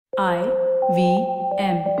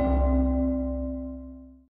IVM.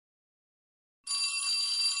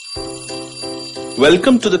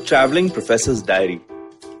 Welcome to the Traveling Professor's Diary.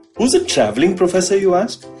 Who's a traveling professor, you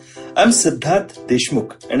ask? I'm Siddharth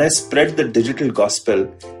Deshmukh, and I spread the digital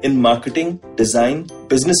gospel in marketing, design,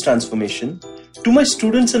 business transformation to my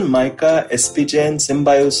students in Mica, SPGen,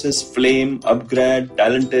 Symbiosis, Flame, Upgrad,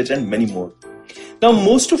 Talentage, and many more. Now,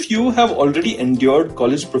 most of you have already endured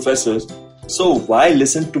college professors, so why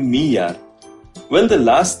listen to me, yaar? Well, the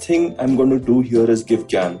last thing I'm going to do here is give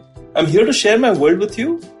gyan. I'm here to share my world with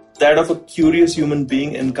you, that of a curious human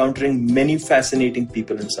being encountering many fascinating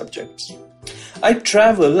people and subjects. I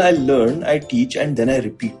travel, I learn, I teach, and then I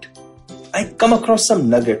repeat. I come across some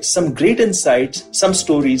nuggets, some great insights, some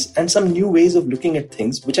stories, and some new ways of looking at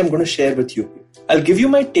things, which I'm going to share with you. I'll give you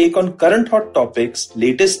my take on current hot topics,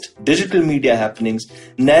 latest digital media happenings,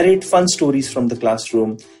 narrate fun stories from the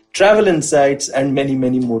classroom, travel insights, and many,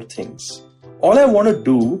 many more things. All I want to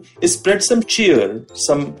do is spread some cheer,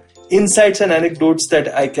 some insights and anecdotes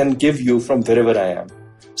that I can give you from wherever I am.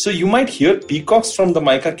 So you might hear peacocks from the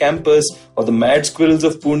Mica campus or the mad squirrels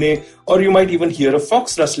of Pune, or you might even hear a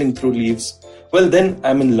fox rustling through leaves. Well, then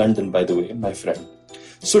I'm in London, by the way, my friend.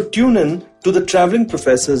 So tune in to the Traveling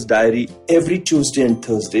Professor's Diary every Tuesday and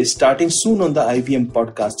Thursday, starting soon on the IVM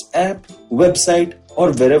Podcasts app, website,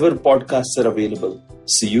 or wherever podcasts are available.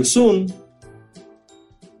 See you soon.